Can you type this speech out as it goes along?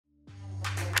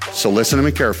So listen to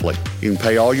me carefully. You can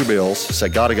pay all your bills. Say,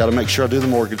 God, I got to make sure I do the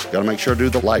mortgage. Got to make sure I do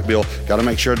the light bill. Got to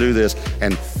make sure I do this.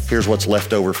 And here's what's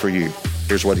left over for you.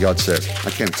 Here's what God says.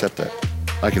 I can't accept that.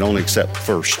 I can only accept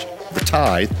first. The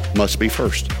tithe must be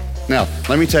first. Now,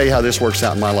 let me tell you how this works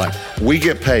out in my life. We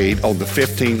get paid on the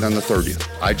 15th and the 30th.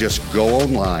 I just go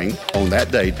online on that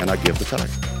date and I give the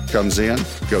tithe. Comes in,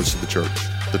 goes to the church.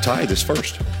 The tithe is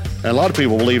first. And a lot of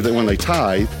people believe that when they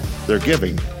tithe, they're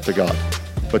giving to God.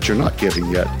 But you're not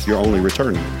giving yet. You're only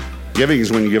returning. Giving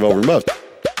is when you give over and above.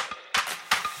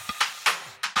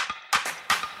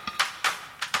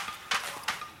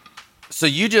 So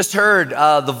you just heard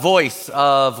the voice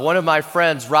of one of my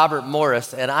friends, Robert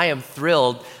Morris, and I am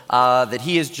thrilled that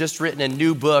he has just written a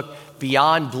new book,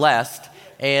 Beyond Blessed.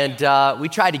 And we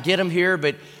tried to get him here,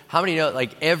 but how many know,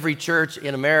 like every church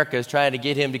in America is trying to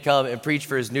get him to come and preach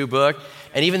for his new book.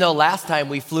 And even though last time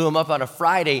we flew him up on a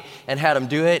Friday and had him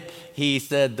do it, he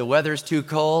said, the weather's too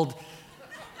cold,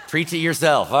 preach it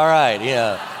yourself. All right,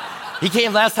 yeah. He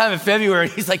came last time in February,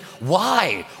 and he's like,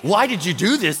 why? Why did you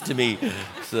do this to me?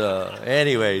 So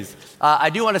anyways, I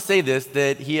do want to say this,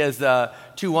 that he has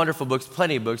two wonderful books,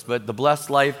 plenty of books, but The Blessed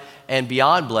Life and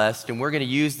Beyond Blessed, and we're going to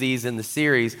use these in the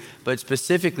series, but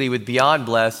specifically with Beyond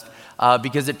Blessed,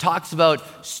 because it talks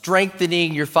about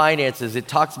strengthening your finances. It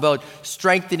talks about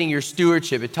strengthening your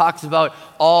stewardship. It talks about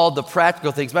all the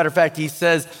practical things. Matter of fact, he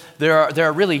says there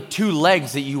are really two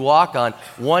legs that you walk on.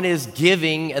 One is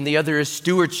giving and the other is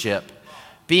stewardship,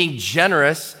 being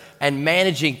generous and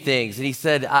managing things. And he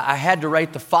said, I had to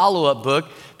write the follow-up book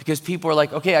because people were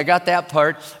like, okay, I got that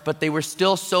part, but they were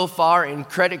still so far in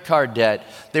credit card debt.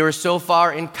 They were so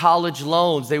far in college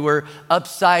loans. They were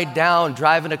upside down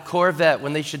driving a Corvette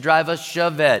when they should drive a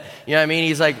Chevette. You know what I mean?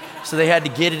 He's like, so they had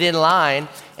to get it in line.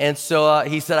 And so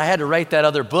he said, I had to write that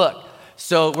other book.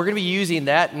 So we're going to be using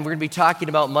that, and we're going to be talking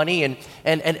about money. And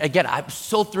again, I'm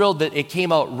so thrilled that it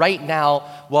came out right now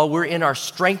while we're in our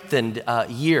strengthened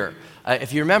year.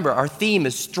 If you remember, our theme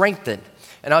is strengthened.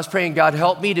 And I was praying, God,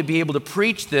 help me to be able to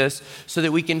preach this so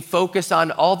that we can focus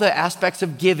on all the aspects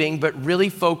of giving, but really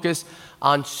focus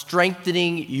on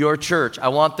strengthening your church. I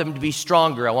want them to be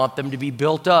stronger. I want them to be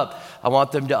built up. I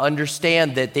want them to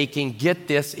understand that they can get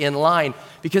this in line.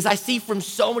 Because I see from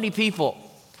so many people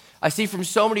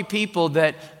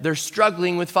that they're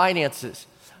struggling with finances.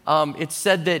 It's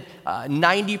said that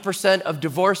 90% of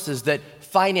divorces, that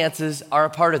finances are a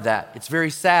part of that. It's very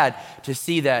sad to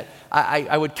see that.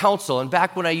 I would counsel, and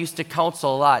back when I used to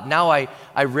counsel a lot, now I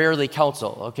rarely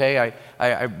counsel, okay?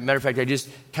 Matter of fact, I just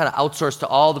kind of outsource to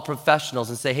all the professionals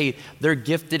and say, hey, they're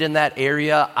gifted in that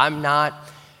area, I'm not.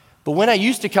 But when I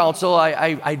used to counsel,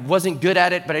 I wasn't good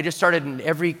at it, but I just started, and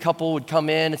every couple would come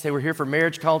in and say, we're here for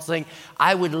marriage counseling.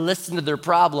 I would listen to their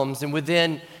problems, and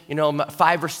within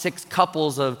 5 or 6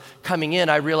 couples of coming in,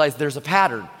 I realized there's a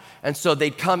pattern. And so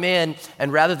they'd come in,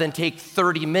 and rather than take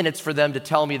 30 minutes for them to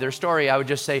tell me their story, I would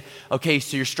just say, okay,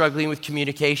 so you're struggling with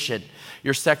communication.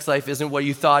 Your sex life isn't what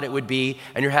you thought it would be,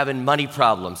 and you're having money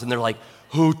problems. And they're like,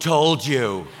 who told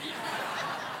you?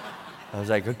 I was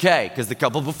like, okay, because the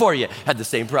couple before you had the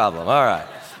same problem. All right.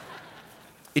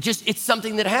 It's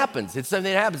something that happens. It's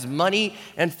something that happens. Money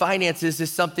and finances is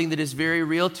something that is very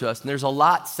real to us. And there's a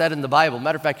lot said in the Bible.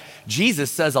 Matter of fact, Jesus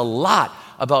says a lot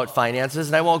about finances,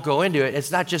 and I won't go into it.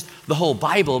 It's not just the whole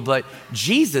Bible, but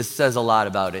Jesus says a lot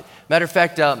about it. Matter of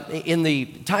fact, in the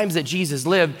times that Jesus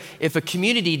lived, if a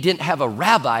community didn't have a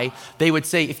rabbi, they would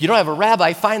say, if you don't have a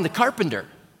rabbi, find the carpenter.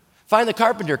 Find the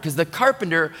carpenter, because the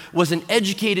carpenter was an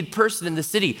educated person in the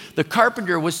city. The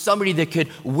carpenter was somebody that could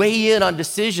weigh in on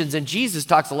decisions, and Jesus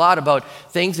talks a lot about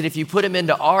things, and if you put him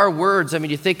into our words, I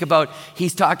mean, you think about,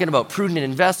 he's talking about prudent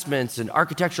investments and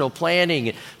architectural planning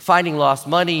and finding lost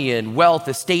money and wealth,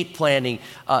 estate planning.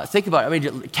 Think about it, I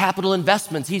mean, capital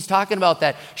investments, he's talking about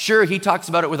that. Sure, he talks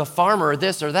about it with a farmer or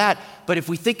this or that, but if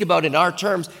we think about it in our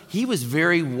terms, he was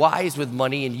very wise with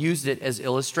money and used it as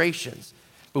illustrations.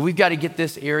 But we've got to get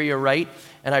this area right,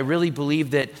 and I really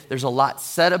believe that there's a lot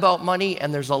said about money,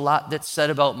 and there's a lot that's said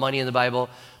about money in the Bible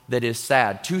that is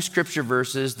sad. 2 scripture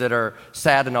verses that are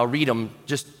sad, and I'll read them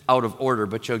just out of order,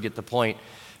 but you'll get the point.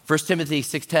 1 Timothy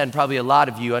 6:10, probably a lot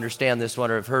of you understand this one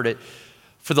or have heard it.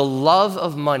 For the love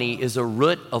of money is a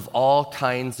root of all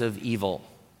kinds of evil.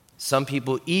 Some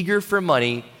people eager for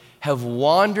money have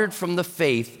wandered from the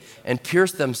faith and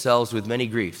pierced themselves with many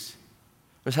griefs.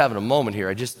 I was having a moment here.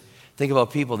 I just think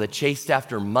about people that chased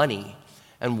after money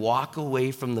and walk away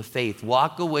from the faith,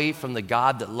 walk away from the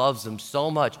God that loves them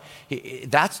so much.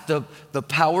 That's the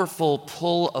powerful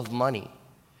pull of money.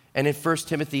 And in 1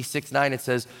 Timothy 6:9, it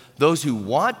says, those who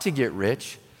want to get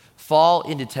rich fall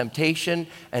into temptation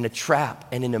and a trap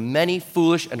and into many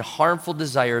foolish and harmful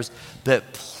desires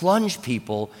that plunge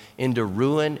people into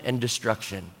ruin and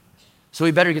destruction. So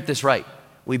we better get this right.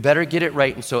 We better get it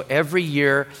right. And so every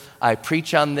year I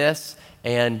preach on this,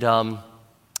 and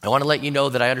I want to let you know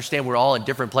that I understand we're all in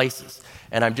different places.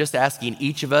 And I'm just asking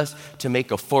each of us to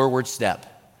make a forward step.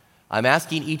 I'm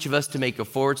asking each of us to make a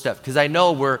forward step because I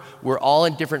know we're all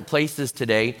in different places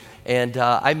today. And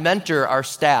I mentor our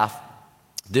staff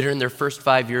that are in their first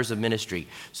 5 years of ministry.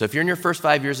 So if you're in your first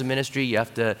 5 years of ministry, you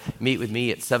have to meet with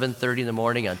me at 7:30 in the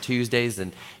morning on Tuesdays,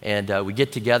 and we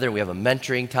get together and we have a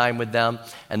mentoring time with them.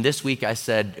 And this week I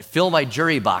said, fill my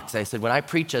jury box. I said, when I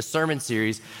preach a sermon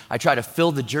series, I try to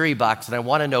fill the jury box, and I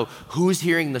want to know who's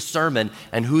hearing the sermon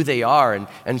and who they are.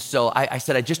 And so I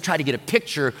said, I just try to get a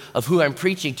picture of who I'm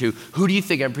preaching to. Who do you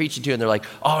think I'm preaching to? And they're like,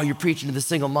 oh, you're preaching to the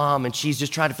single mom, and she's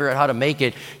just trying to figure out how to make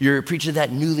it. You're preaching to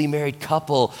that newly married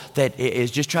couple that is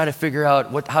just trying to figure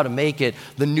out how to make it,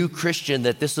 the new Christian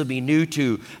that this will be new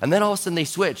to. And then all of a sudden they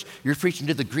switch. You're preaching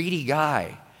to the greedy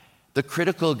guy, the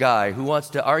critical guy who wants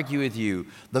to argue with you,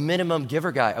 the minimum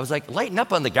giver guy. I was like, lighten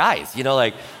up on the guys,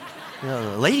 the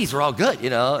ladies are all good,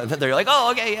 and then they're like,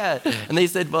 oh, okay, yeah. And they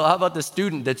said, well, how about the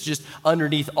student that's just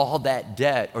underneath all that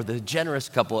debt, or the generous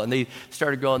couple? And they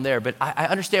started going there. But I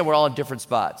understand we're all in different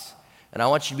spots, and I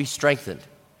want you to be strengthened.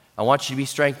 I want you to be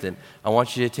strengthened. I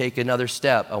want you to take another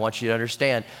step. I want you to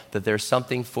understand that there's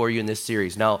something for you in this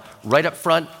series. Now, right up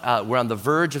front, we're on the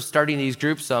verge of starting these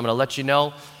groups, so I'm going to let you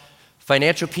know.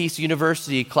 Financial Peace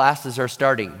University classes are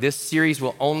starting. This series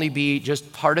will only be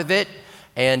just part of it,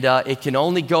 and it can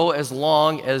only go as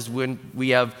long as when we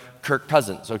have Kirk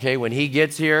Cousins, okay? When he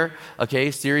gets here,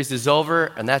 okay, series is over,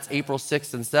 and that's April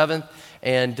 6th and 7th,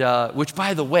 and which,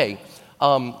 by the way,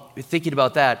 thinking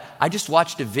about that, I just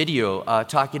watched a video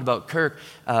talking about Kirk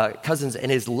Cousins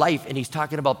and his life, and he's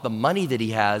talking about the money that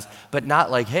he has, but not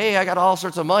like, hey, I got all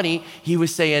sorts of money. He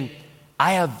was saying,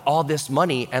 I have all this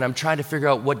money, and I'm trying to figure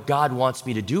out what God wants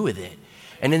me to do with it.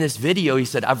 And in this video, he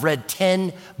said, I've read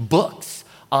 10 books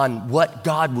on what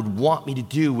God would want me to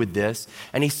do with this,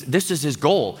 and this is his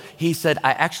goal. He said,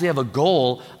 I actually have a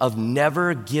goal of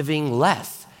never giving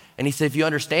less. And he said, if you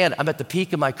understand, I'm at the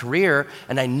peak of my career,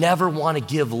 and I never want to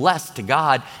give less to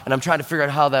God, and I'm trying to figure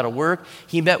out how that'll work.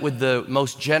 He met with the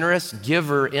most generous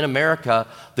giver in America,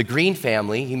 the Green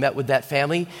family. He met with that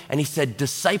family, and he said,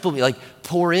 disciple me, like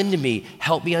pour into me,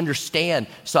 help me understand.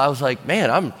 So I was like, man,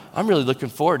 I'm really looking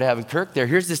forward to having Kirk there.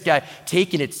 Here's this guy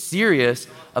taking it serious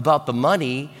about the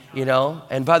money,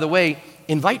 And by the way,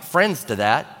 invite friends to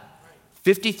that.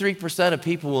 53% of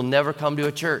people will never come to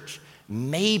a church.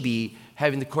 Maybe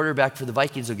having the quarterback for the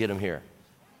Vikings will get them here.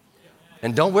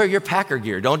 And don't wear your Packer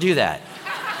gear. Don't do that.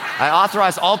 I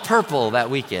authorize all purple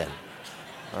that weekend.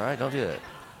 All right, don't do that.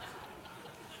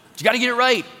 But you got to get it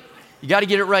right. You got to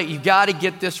get it right. You got to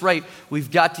get this right. We've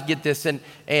got to get this. And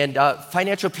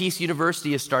Financial Peace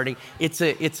University is starting. It's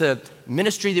a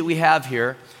ministry that we have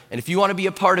here. And if you want to be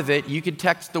a part of it, you can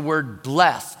text the word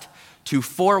blessed to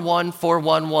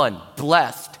 41411.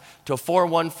 Blessed to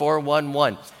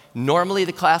 41411. Normally,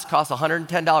 the class costs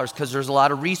 $110 because there's a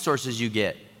lot of resources you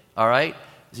get, all right?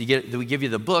 So we give you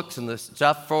the books and the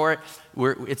stuff for it.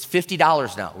 It's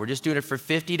 $50 now. We're just doing it for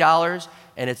 $50,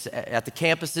 and it's at the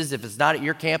campuses. If it's not at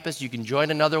your campus, you can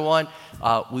join another one.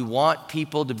 We want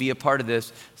people to be a part of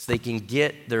this so they can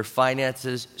get their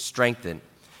finances strengthened.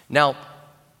 Now,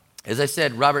 as I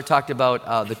said, Robert talked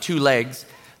about the two legs,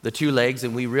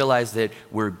 and we realize that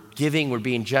we're giving, we're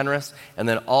being generous, and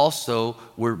then also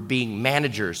we're being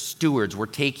managers, stewards, we're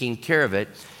taking care of it.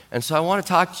 And so I want to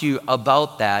talk to you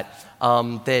about that,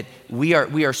 that we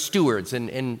are stewards.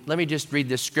 And let me just read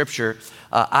this scripture.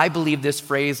 I believe this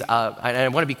phrase, and I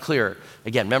want to be clear.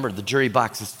 Again, remember, the jury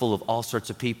box is full of all sorts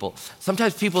of people.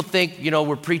 Sometimes people think,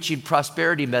 we're preaching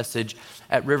prosperity message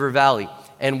at River Valley,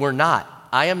 and we're not.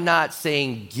 I am not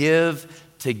saying give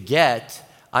to get.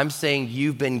 I'm saying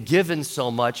you've been given so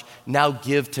much, now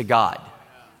give to God,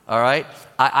 all right?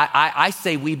 I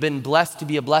say we've been blessed to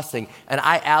be a blessing, and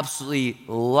I absolutely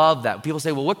love that. People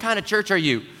say, well, what kind of church are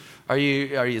you?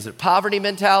 Is it poverty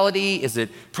mentality? Is it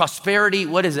prosperity?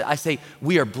 What is it? I say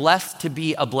we are blessed to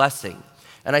be a blessing.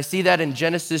 And I see that in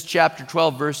Genesis chapter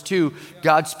 12, verse 2,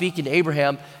 God speaking to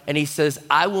Abraham, and he says,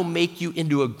 I will make you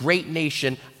into a great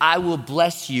nation. I will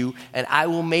bless you, and I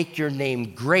will make your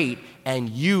name great, and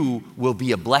you will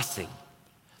be a blessing.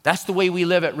 That's the way we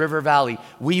live at River Valley.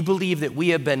 We believe that we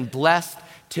have been blessed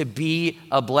to be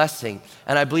a blessing.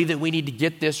 And I believe that we need to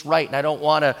get this right, and I don't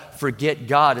want to forget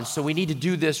God. And so we need to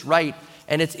do this right.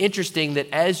 And it's interesting that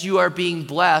as you are being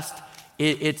blessed,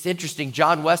 it's interesting.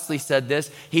 John Wesley said this.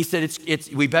 He said,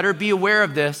 we better be aware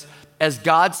of this. as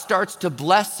God starts to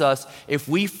bless us, if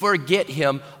we forget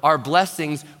him, our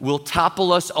blessings will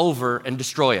topple us over and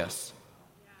destroy us.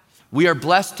 We are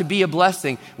blessed to be a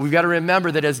blessing. We've got to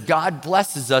remember that as God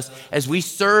blesses us, as we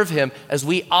serve him, as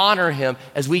we honor him,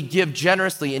 as we give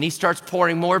generously, and he starts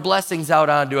pouring more blessings out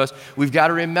onto us, we've got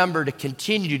to remember to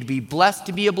continue to be blessed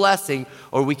to be a blessing,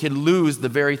 or we could lose the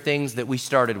very things that we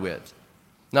started with.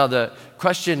 Now, the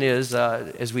question is,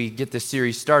 as we get this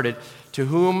series started, to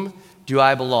whom do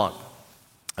I belong?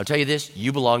 I'll tell you this,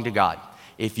 you belong to God.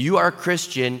 If you are a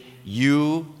Christian,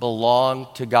 you belong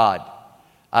to God.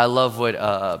 I love what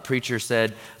a preacher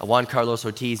said, Juan Carlos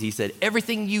Ortiz. He said,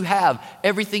 everything you have,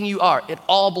 everything you are, it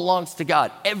all belongs to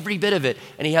God, every bit of it.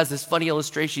 And he has this funny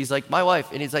illustration. He's like, my wife,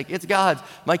 and he's like, it's God's.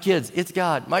 My kids, it's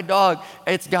God. My dog,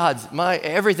 it's God's. My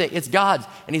everything, it's God's.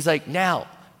 And he's like, now,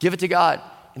 give it to God.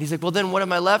 And he's like, well, then what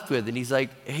am I left with? And he's like,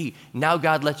 hey, now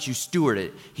God lets you steward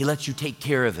it. He lets you take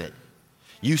care of it.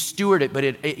 You steward it,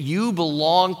 but you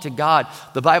belong to God.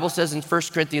 The Bible says in 1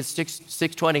 Corinthians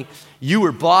 6:20, you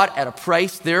were bought at a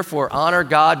price, therefore honor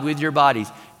God with your bodies.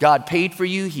 God paid for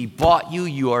you, he bought you,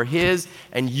 you are his,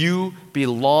 and you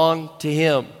belong to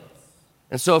him.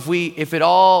 And so if it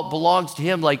all belongs to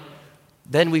him,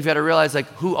 then we've got to realize,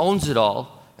 who owns it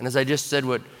all? And as I just said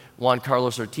what Juan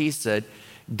Carlos Ortiz said,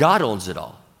 God owns it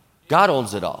all. God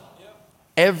owns it all.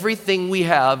 Everything we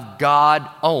have, God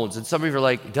owns. And some of you are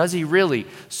like, does he really?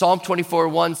 Psalm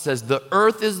 24:1 says, the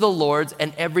earth is the Lord's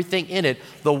and everything in it.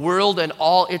 The world and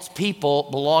all its people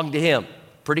belong to him.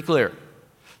 Pretty clear.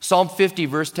 Psalm 50,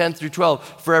 verse 10 through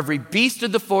 12, for every beast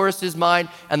of the forest is mine,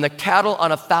 and the cattle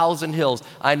on 1,000 hills.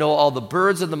 I know all the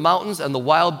birds of the mountains, and the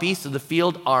wild beasts of the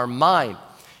field are mine.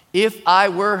 If I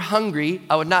were hungry,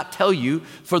 I would not tell you,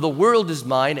 for the world is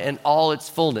mine and all its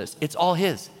fullness. It's all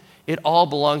his. It all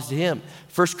belongs to him.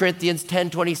 1 Corinthians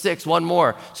 10:26, one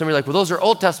more. Some are like, well, those are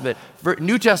Old Testament.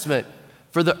 New Testament,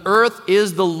 for the earth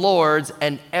is the Lord's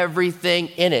and everything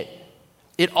in it.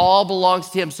 It all belongs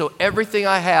to him. So everything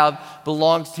I have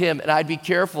belongs to him. And I'd be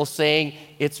careful saying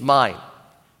it's mine.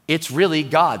 It's really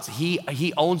God's.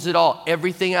 He owns it all.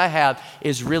 Everything I have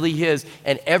is really his.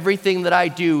 And everything that I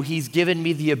do, he's given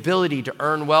me the ability to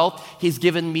earn wealth. He's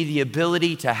given me the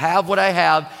ability to have what I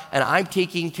have, and I'm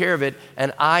taking care of it,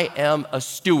 and I am a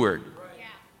steward. Yeah.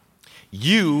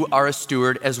 You are a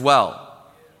steward as well.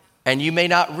 And you may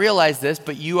not realize this,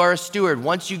 but you are a steward.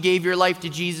 Once you gave your life to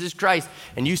Jesus Christ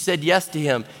and you said yes to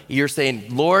him, you're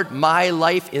saying, Lord, my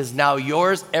life is now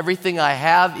yours. Everything I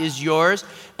have is yours.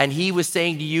 And he was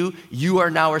saying to you, you are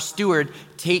now a steward.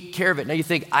 Take care of it. Now you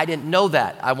think, I didn't know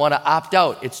that. I want to opt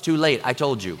out. It's too late. I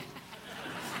told you.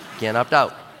 Can't opt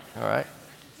out. All right.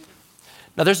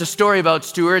 Now there's a story about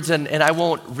stewards, and I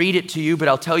won't read it to you, but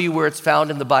I'll tell you where it's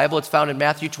found in the Bible. It's found in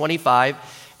Matthew 25.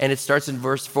 And it starts in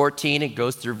verse 14, it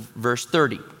goes through verse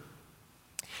 30.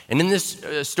 And in this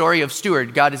story of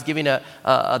steward, God is giving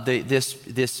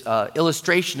this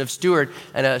illustration of steward.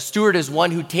 And a steward is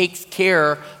one who takes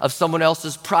care of someone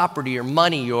else's property or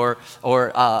money or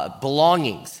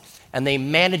belongings. And they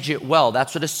manage it well.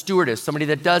 That's what a steward is, somebody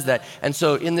that does that. And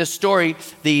so in this story,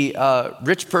 the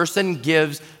rich person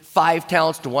gives 5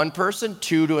 talents to one person,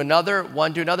 2 to another,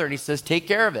 1 to another. And he says, take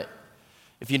care of it.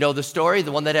 If you know the story,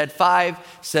 the one that had 5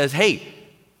 says, hey,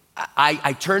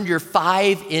 I turned your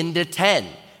 5 into 10.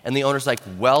 And the owner's like,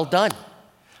 well done.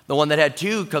 The one that had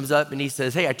 2 comes up and he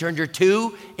says, hey, I turned your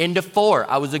 2 into 4.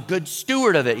 I was a good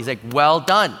steward of it. He's like, well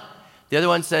done. The other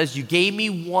one says, you gave me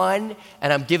 1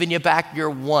 and I'm giving you back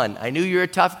your 1. I knew you're a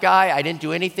tough guy. I didn't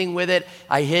do anything with it.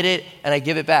 I hid it and I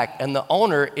give it back. And the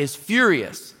owner is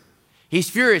furious. He's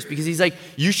furious because he's like,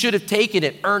 you should have taken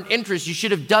it, earned interest. You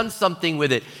should have done something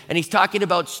with it. And he's talking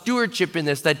about stewardship in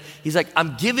this, that he's like,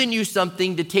 I'm giving you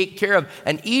something to take care of.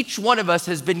 And each one of us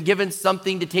has been given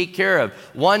something to take care of,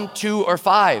 1, 2, or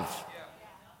 5.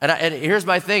 And here's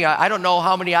my thing. I don't know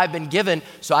how many I've been given,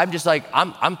 so I'm just like,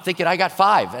 I'm thinking I got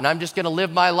 5, and I'm just going to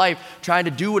live my life trying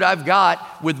to do what I've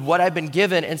got with what I've been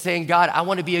given and saying, God, I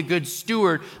want to be a good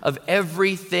steward of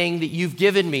everything that you've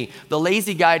given me. The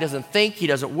lazy guy doesn't think, he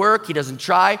doesn't work, he doesn't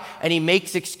try, and he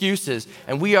makes excuses.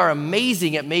 And we are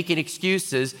amazing at making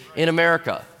excuses in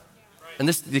America. And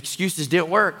the excuses didn't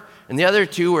work. And the other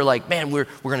 2 were like, man, we're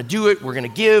going to do it. We're going to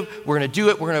give. We're going to do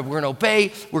it. We're going to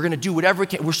obey. We're going to do whatever we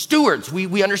can. We're stewards.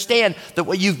 We understand that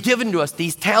what you've given to us,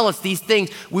 these talents, these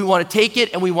things, we want to take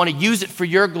it and we want to use it for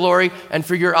your glory and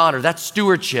for your honor. That's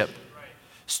stewardship. Right.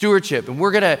 Stewardship. And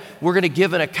we're going to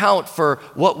give an account for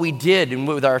what we did and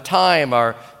with our time,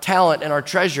 our talent, and our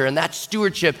treasure. And that's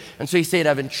stewardship. And so he's saying,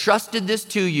 I've entrusted this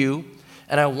to you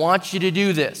and I want you to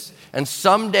do this. And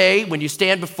someday when you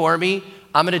stand before me,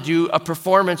 I'm going to do a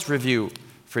performance review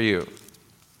for you.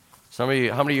 Some of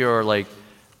you, how many of you are like,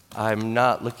 I'm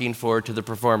not looking forward to the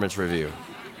performance review?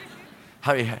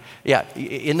 Yeah,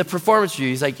 in the performance review,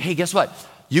 he's like, hey, guess what?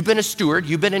 You've been a steward.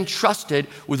 You've been entrusted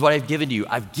with what I've given you.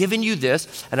 I've given you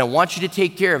this, and I want you to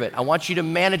take care of it. I want you to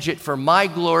manage it for my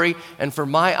glory and for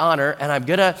my honor, and I'm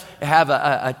going to have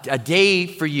a day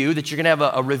for you that you're going to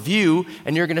have a review,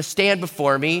 and you're going to stand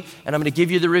before me, and I'm going to give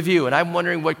you the review. And I'm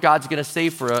wondering what God's going to say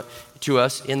to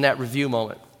us in that review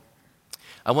moment.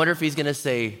 I wonder if he's going to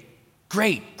say,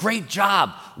 great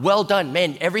job, well done.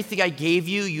 Man, everything I gave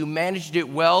you, you managed it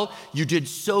well. You did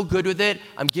so good with it.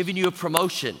 I'm giving you a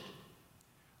promotion.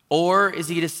 Or is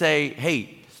he going to say,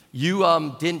 hey, you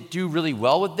didn't do really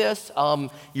well with this.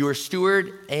 You were a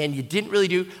steward and you didn't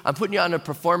really I'm putting you on a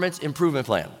performance improvement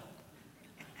plan.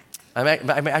 I'm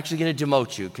actually going to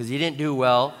demote you because you didn't do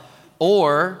well.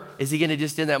 Or is he going to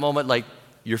just in that moment like,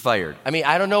 you're fired? I mean,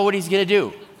 I don't know what he's going to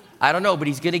do. I don't know, but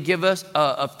he's going to give us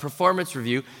a performance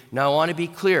review. Now, I want to be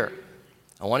clear.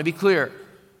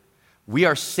 We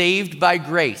are saved by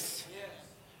grace.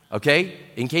 Okay?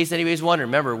 In case anybody's wondering,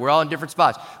 remember, we're all in different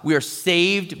spots. We are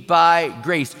saved by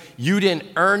grace. You didn't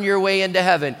earn your way into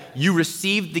heaven. You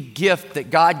received the gift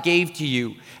that God gave to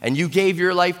you, and you gave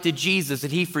your life to Jesus,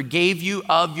 and he forgave you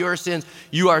of your sins.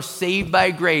 You are saved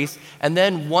by grace, and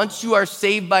then once you are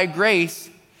saved by grace,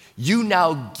 you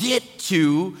now get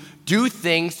to do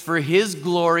things for his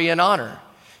glory and honor.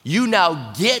 You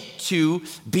now get to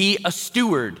be a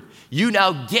steward. You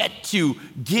now get to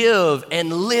give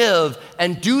and live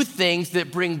and do things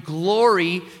that bring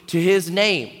glory to his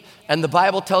name. And the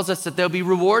Bible tells us that there'll be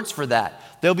rewards for that.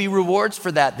 There'll be rewards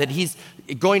for that he's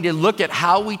going to look at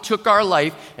how we took our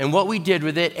life and what we did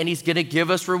with it, and he's going to give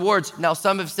us rewards. Now,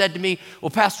 some have said to me,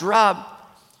 well, Pastor Rob,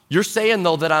 you're saying,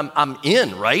 though, that I'm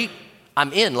in, right?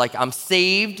 I'm in, like I'm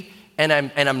saved, and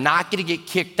I'm not going to get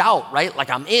kicked out, right? Like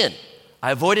I'm in.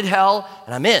 I avoided hell,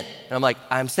 and I'm in. And I'm like,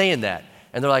 I'm saying that.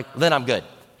 And they're like, then I'm good.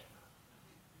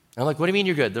 I'm like, what do you mean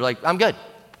you're good? They're like, I'm good.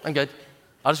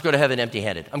 I'll just go to heaven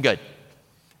empty-handed. I'm good.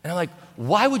 And I'm like,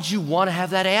 why would you want to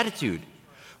have that attitude?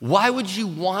 Why would you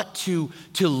want to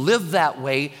live that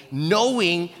way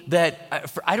knowing that,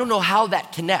 I don't know how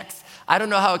that connects. I don't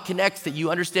know how it connects that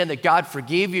you understand that God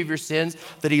forgave you of your sins,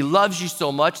 that he loves you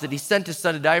so much, that he sent his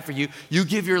son to die for you. You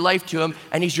give your life to him,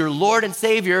 and he's your Lord and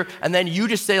Savior, and then you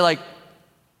just say like,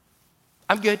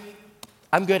 I'm good.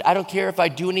 I don't care if I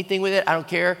do anything with it. I don't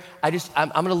care. I'm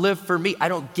going to live for me. I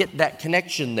don't get that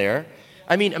connection there.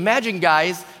 I mean, imagine,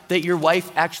 guys, that your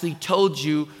wife actually told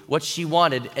you what she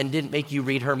wanted and didn't make you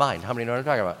read her mind. How many know what I'm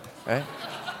talking about, right?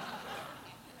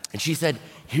 And she said,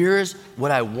 here's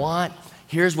what I want.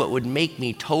 Here's what would make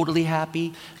me totally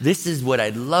happy. This is what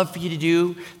I'd love for you to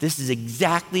do. This is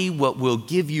exactly what will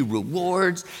give you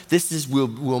rewards. This is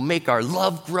will make our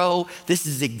love grow. This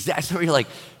is exactly what you're like,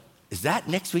 is that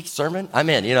next week's sermon? I'm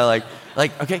in,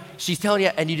 like, okay, she's telling you,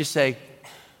 and you just say,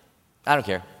 I don't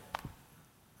care.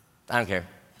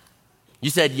 You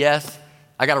said yes,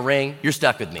 I got a ring, you're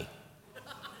stuck with me.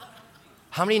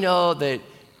 How many know that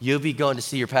you'll be going to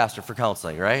see your pastor for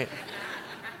counseling, right?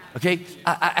 Okay,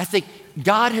 I think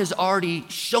God has already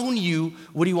shown you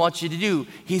what he wants you to do.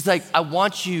 He's like, I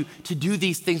want you to do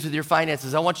these things with your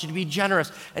finances. I want you to be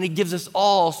generous. And he gives us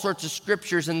all sorts of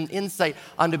scriptures and insight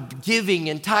onto giving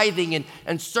and tithing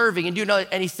and serving.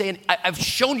 And he's saying, I've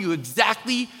shown you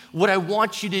exactly what I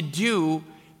want you to do.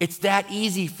 It's that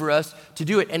easy for us to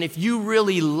do it. And if you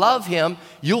really love him,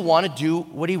 you'll want to do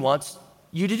what he wants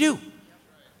you to do.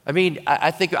 I mean,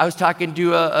 I think I was talking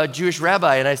to a Jewish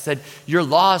rabbi, and I said, your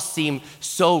laws seem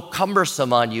so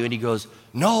cumbersome on you. And he goes,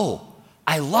 no,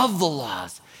 I love the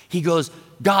laws. He goes,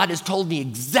 God has told me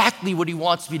exactly what he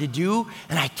wants me to do,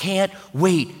 and I can't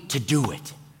wait to do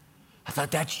it. I thought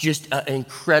that's just an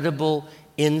incredible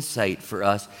insight for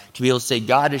us to be able to say,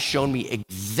 God has shown me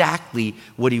exactly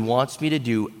what he wants me to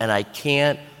do, and I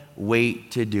can't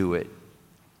wait to do it.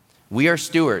 We are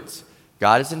stewards.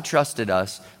 God has entrusted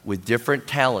us with different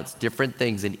talents, different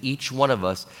things, and each one of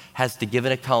us has to give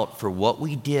an account for what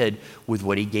we did with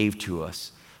what he gave to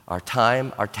us. Our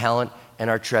time, our talent, and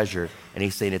our treasure. And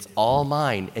he's saying it's all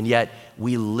mine, and yet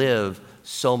we live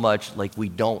so much like we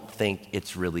don't think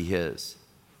it's really his.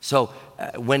 So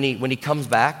when he comes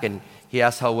back and he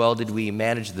asks how well did we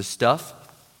manage the stuff,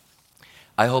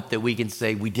 I hope that we can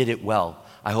say we did it well.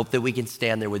 I hope that we can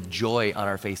stand there with joy on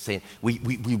our face saying, we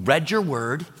read your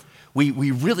word.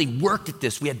 We really worked at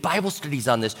this. We had Bible studies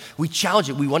on this. We challenged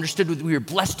it. We understood we were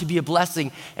blessed to be a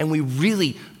blessing, and we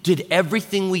really did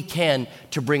everything we can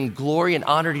to bring glory and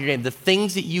honor to your name. The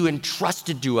things that you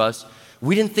entrusted to us,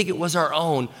 We didn't think it was our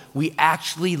own. We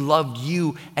actually loved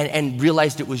you and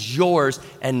realized it was yours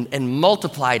and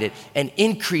multiplied it and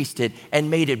increased it and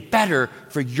made it better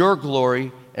for your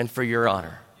glory and for your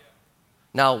honor.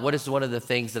 Now, what is one of the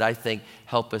things that I think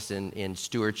help us in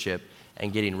stewardship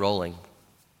and getting rolling?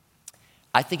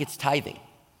 I think it's tithing.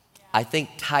 I think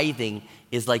tithing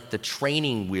is like the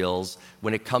training wheels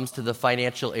when it comes to the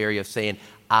financial area of saying,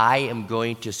 I am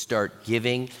going to start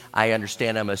giving. I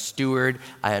understand I'm a steward.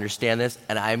 I understand this,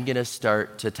 and I'm going to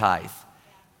start to tithe.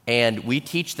 And we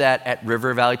teach that at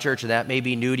River Valley Church, and that may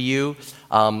be new to you.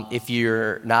 If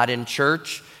you're not in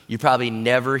church, you probably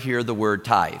never hear the word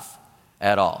tithe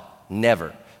at all.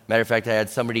 Never. Matter of fact, I had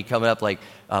somebody coming up like,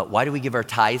 why do we give our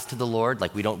tithes to the Lord?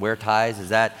 Like we don't wear tithes? Is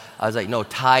that? I was like, no,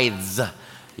 tithes,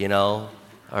 all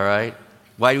right?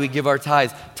 Why do we give our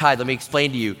tithes? Tithe, let me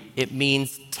explain to you. It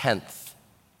means tenth.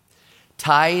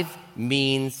 Tithe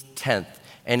means tenth,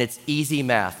 and it's easy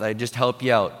math. I just help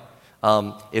you out.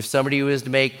 If somebody was to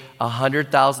make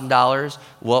 $100,000,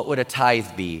 what would a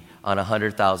tithe be on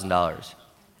 $100,000?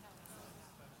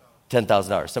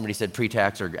 $10,000. Somebody said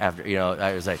pre-tax or after.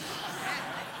 I was like,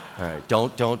 all right,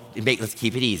 let's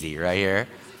keep it easy right here.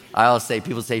 I always say,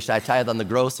 people say, should I tithe on the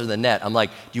gross or the net? I'm like,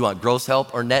 do you want gross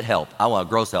help or net help? I want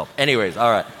gross help. Anyways,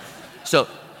 all right. So,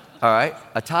 all right,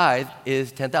 a tithe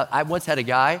is $10,000. I once had a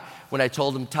guy, when I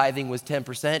told him tithing was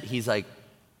 10%, he's like,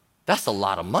 that's a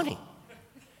lot of money.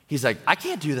 He's like, I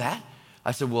can't do that.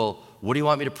 I said, well, what do you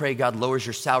want me to pray God lowers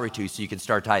your salary to so you can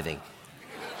start tithing?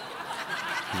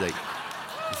 He's like,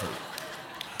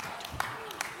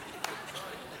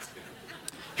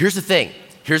 here's the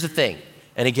thing.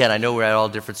 And again, I know we're at all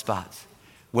different spots.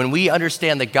 When we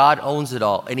understand that God owns it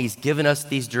all and he's given us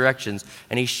these directions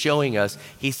and he's showing us,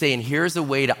 he's saying, here's a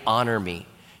way to honor me.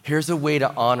 Here's a way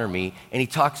to honor me. And he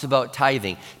talks about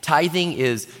tithing. Tithing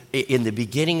is in the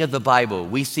beginning of the Bible.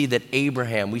 We see that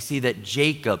Abraham, we see that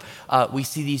Jacob, we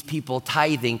see these people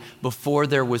tithing before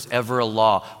there was ever a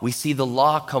law. We see the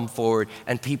law come forward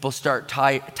and people start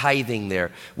tithing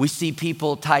there. We see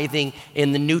people tithing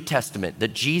in the New Testament,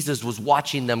 that Jesus was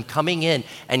watching them coming in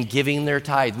and giving their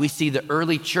tithe. We see the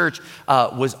early church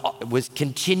was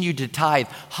continued to tithe.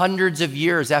 Hundreds of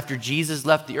years after Jesus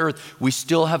left the earth, we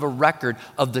still have a record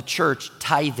of the church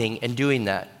tithing and doing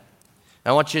that.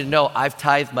 And I want you to know, I've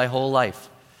tithed my whole life.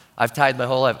 I started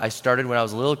when I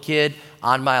was a little kid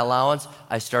on my allowance.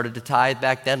 I started to tithe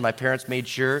back then. My parents made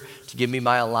sure to give me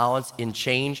my allowance in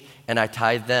change, and I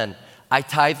tithed then. I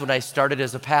tithed when I started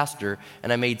as a pastor,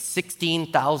 and I made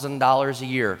 $16,000 a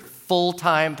year,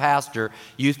 full-time pastor,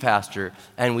 youth pastor,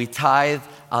 and we tithed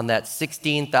on that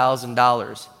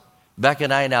 $16,000. Becca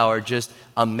and I now are just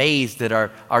amazed that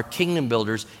our kingdom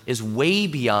builders is way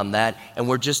beyond that, and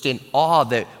we're just in awe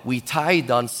that we tithed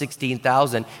on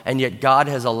 $16,000, and yet God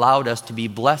has allowed us to be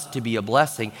blessed to be a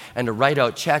blessing and to write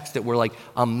out checks that we're like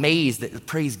amazed that,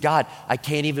 praise God, I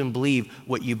can't even believe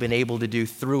what you've been able to do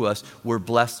through us. We're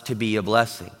blessed to be a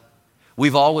blessing.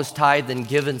 We've always tithed and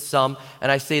given some,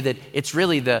 and I say that it's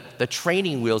really the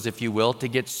training wheels, if you will, to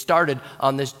get started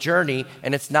on this journey,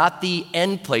 and it's not the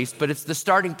end place, but it's the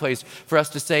starting place for us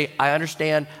to say, I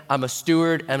understand, I'm a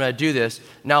steward, and I'm going to do this.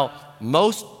 Now,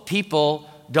 most people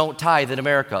don't tithe in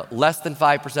America, less than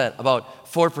 5%, about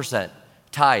 4%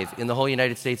 tithe in the whole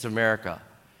United States of America.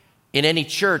 In any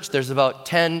church, there's about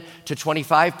 10 to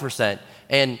 25%,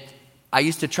 and I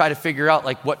used to try to figure out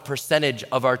like what percentage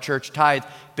of our church tithe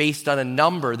based on a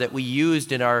number that we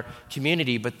used in our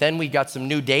community. But then we got some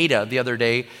new data the other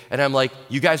day, and I'm like,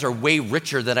 you guys are way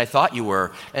richer than I thought you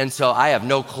were. And so I have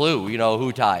no clue,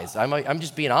 who tithes. I'm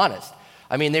just being honest.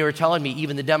 I mean, they were telling me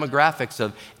even the demographics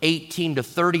of 18 to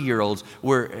 30-year-olds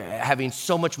were having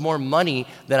so much more money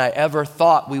than I ever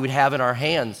thought we would have in our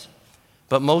hands.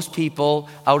 But most people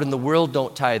out in the world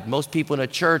don't tithe. Most people in a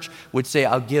church would say,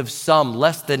 I'll give some,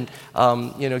 less than,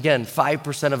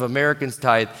 5% of Americans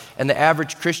tithe. And the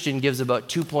average Christian gives about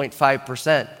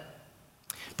 2.5%.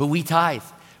 But we tithe.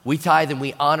 We tithe and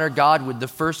we honor God with the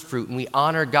first fruit, and we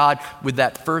honor God with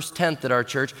that first tenth at our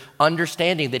church,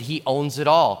 understanding that he owns it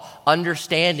all,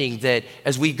 understanding that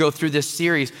as we go through this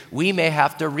series, we may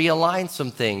have to realign some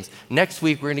things. Next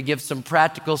week, we're going to give some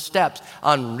practical steps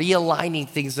on realigning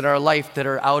things in our life that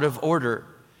are out of order.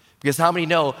 Because how many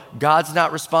know God's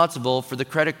not responsible for the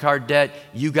credit card debt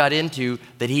you got into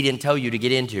that he didn't tell you to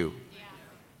get into?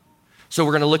 So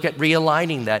we're going to look at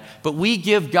realigning that. But we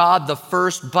give God the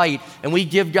first bite, and we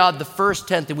give God the first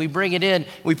tenth, and we bring it in,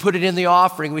 we put it in the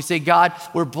offering. We say, God,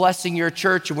 we're blessing your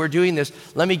church, and we're doing this.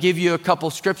 Let me give you a couple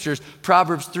scriptures.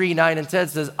 Proverbs 3:9-10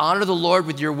 says, honor the Lord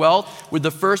with your wealth, with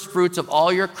the first fruits of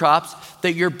all your crops,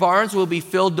 that your barns will be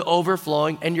filled to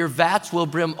overflowing, and your vats will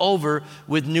brim over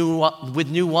with new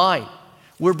wine.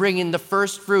 We're bringing the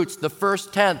first fruits, the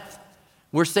first tenth.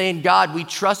 We're saying, God, we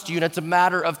trust you, and it's a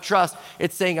matter of trust.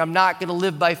 It's saying, I'm not going to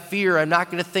live by fear. I'm not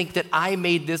going to think that I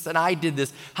made this and I did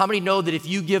this. How many know that if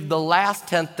you give the last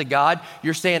tenth to God,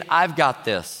 you're saying, I've got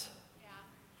this? Yeah.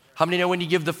 How many know when you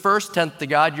give the first tenth to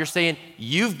God, you're saying,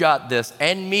 you've got this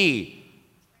and me?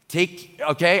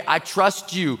 Okay, I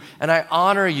trust you and I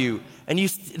honor you. And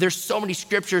there's so many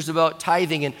scriptures about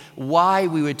tithing and why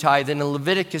we would tithe. And in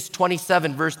Leviticus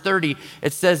 27, verse 30,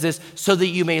 it says this, so that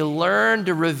you may learn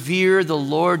to revere the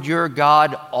Lord your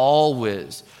God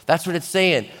always. That's what it's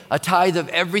saying. A tithe of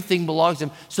everything belongs to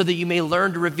him, so that you may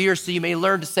learn to revere, so you may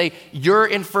learn to say, you're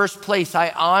in first place.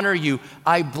 I honor you.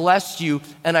 I bless you.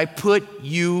 And I put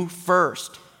you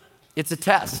first. It's a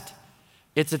test.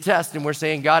 It's a test, and we're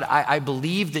saying, God, I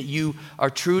believe that you are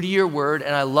true to your word,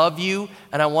 and I love you,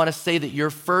 and I want to say that you're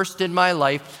first in my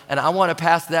life, and I want to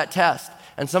pass that test.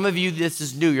 And some of you, this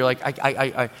is new. You're like,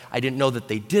 I didn't know that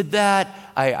they did that.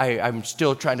 I'm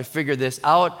still trying to figure this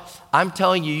out. I'm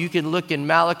telling you, you can look in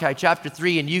Malachi chapter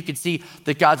 3, and you can see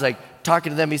that God's like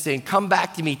talking to them. He's saying, come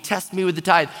back to me, test me with the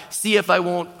tithe. See if I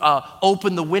won't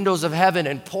open the windows of heaven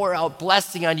and pour out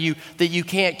blessing on you that you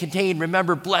can't contain.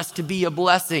 Remember, blessed to be a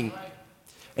blessing.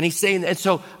 And he's saying, and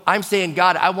so I'm saying,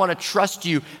 God, I want to trust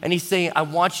you. And he's saying, I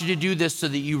want you to do this so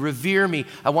that you revere me.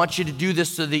 I want you to do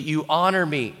this so that you honor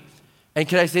me. And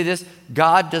can I say this?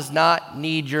 God does not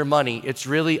need your money. It's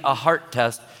really a heart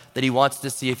test that he wants to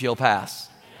see if you'll pass.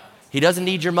 He doesn't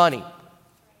need your money.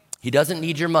 He doesn't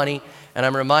need your money. And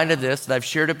I'm reminded of this, and I've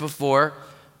shared it before,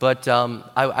 but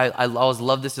I always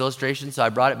love this illustration, so I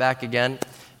brought it back again.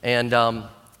 And I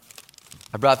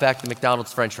brought back the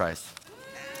McDonald's French fries.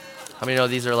 How many know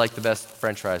these are like the best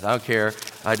French fries? I don't care.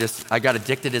 I got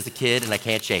addicted as a kid and I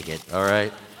can't shake it, all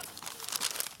right?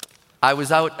 I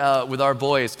was out with our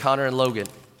boys, Connor and Logan,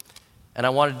 and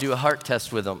I wanted to do a heart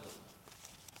test with them.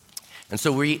 And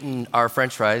so we're eating our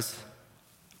French fries.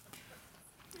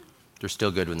 They're still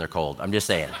good when they're cold, I'm just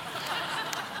saying.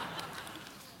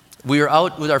 We were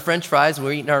out with our French fries, and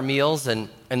we were eating our meals, and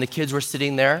the kids were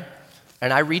sitting there,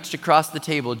 and I reached across the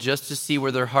table just to see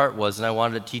where their heart was, and I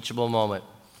wanted a teachable moment.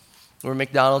 We're at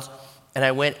McDonald's, and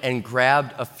I went and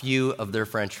grabbed a few of their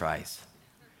French fries.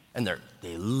 And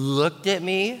they looked at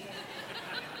me,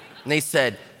 and they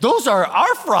said, those are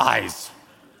our fries.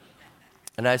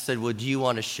 And I said, well, do you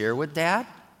want to share with Dad?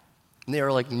 And they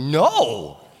were like,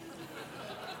 no.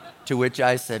 To which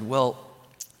I said, well,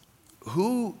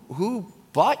 who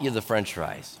bought you the French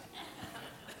fries?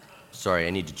 Sorry, I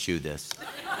need to chew this.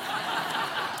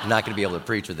 I'm not going to be able to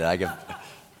preach with it. I give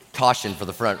caution for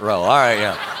the front row. All right,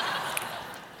 yeah.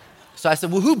 So I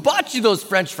said, well, who bought you those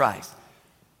French fries?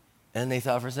 And they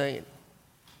thought for a second,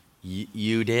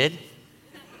 you did?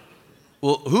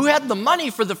 Well, who had the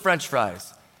money for the French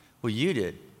fries? Well, you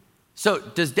did. So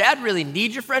does Dad really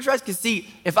need your French fries? Because see,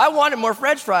 if I wanted more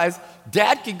French fries,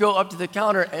 Dad could go up to the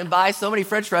counter and buy so many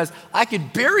French fries, I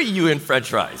could bury you in French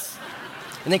fries.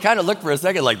 And they kind of looked for a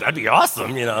second like, that'd be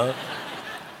awesome, you know?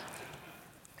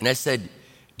 And I said,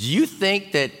 do you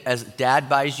think that as Dad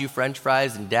buys you French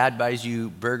fries and Dad buys you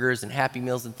burgers and Happy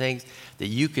Meals and things, that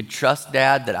you could trust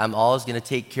Dad that I'm always going to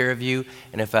take care of you,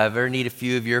 and if I ever need a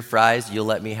few of your fries, you'll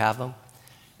let me have them?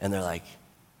 And they're like,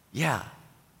 yeah,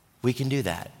 we can do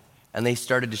that. And they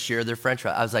started to share their French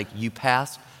fries. I was like, you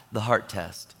passed the heart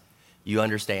test. You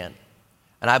understand.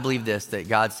 And I believe this, that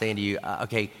God's saying to you,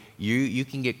 okay, you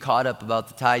can get caught up about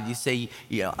the tithe. You say,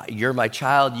 you know, you're my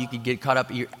child. You could get caught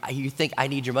up. You think I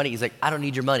need your money. He's like, I don't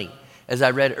need your money. As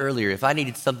I read earlier, if I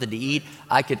needed something to eat,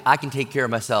 I can take care of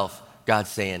myself,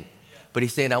 God's saying. But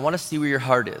he's saying, I want to see where your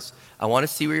heart is. I want to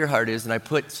see where your heart is, and I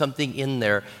put something in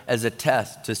there as a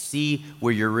test to see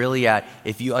where you're really at.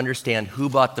 If you understand who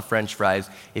bought the French fries,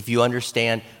 if you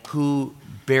understand who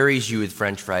buries you with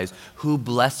French fries, who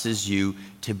blesses you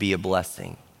to be a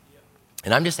blessing.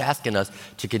 And I'm just asking us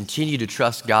to continue to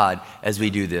trust God as we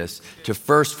do this, to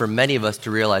first, for many of us,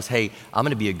 to realize, hey, I'm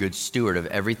going to be a good steward of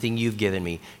everything you've given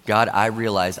me. God, I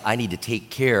realize I need to take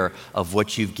care of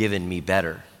what you've given me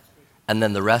better. And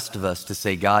then the rest of us to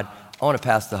say, God, I want to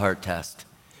pass the heart test.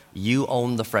 You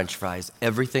own the French fries.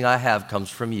 Everything I have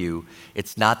comes from you.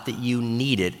 It's not that you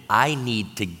need it. I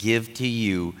need to give to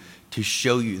you to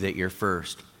show you that you're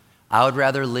first. I would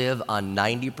rather live on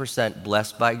 90%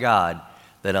 blessed by God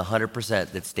than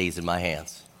 100% that stays in my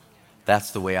hands.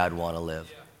 That's the way I'd want to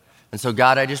live. And so,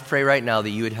 God, I just pray right now that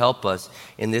you would help us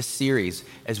in this series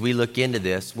as we look into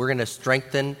this. We're going to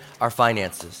strengthen our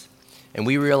finances. And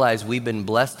we realize we've been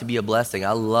blessed to be a blessing.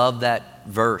 I love that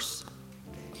verse.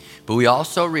 But we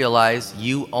also realize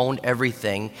you own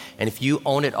everything. And if you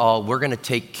own it all, we're going to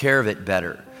take care of it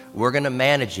better. We're going to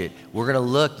manage it. We're going to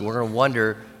look and we're going to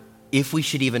wonder if we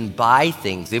should even buy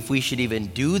things, if we should even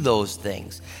do those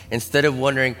things. Instead of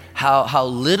wondering how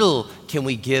little can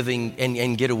we give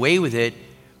and get away with it,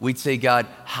 we'd say, God,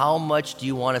 how much do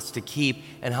you want us to keep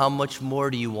and how much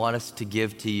more do you want us to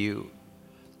give to you?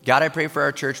 God, I pray for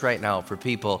our church right now, for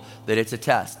people that it's a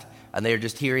test and they're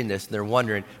just hearing this and they're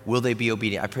wondering, will they be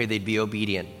obedient? I pray they'd be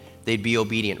obedient. They'd be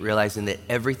obedient, realizing that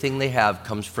everything they have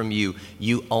comes from you.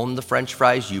 You own the French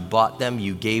fries, you bought them,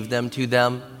 you gave them to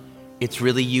them. It's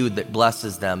really you that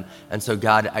blesses them. And so,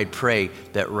 God, I pray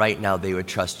that right now they would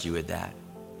trust you with that.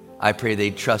 I pray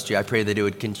they'd trust you. I pray that it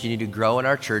would continue to grow in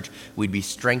our church. We'd be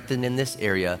strengthened in this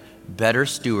area, better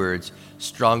stewards,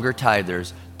 stronger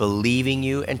tithers, believing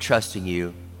you and trusting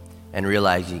you and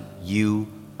realizing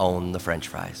you own the French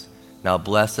fries. Now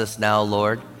bless us now,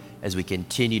 Lord, as we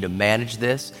continue to manage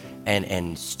this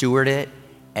and steward it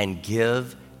and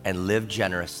give and live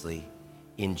generously.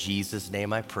 In Jesus'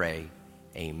 name I pray.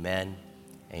 Amen.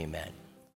 Amen.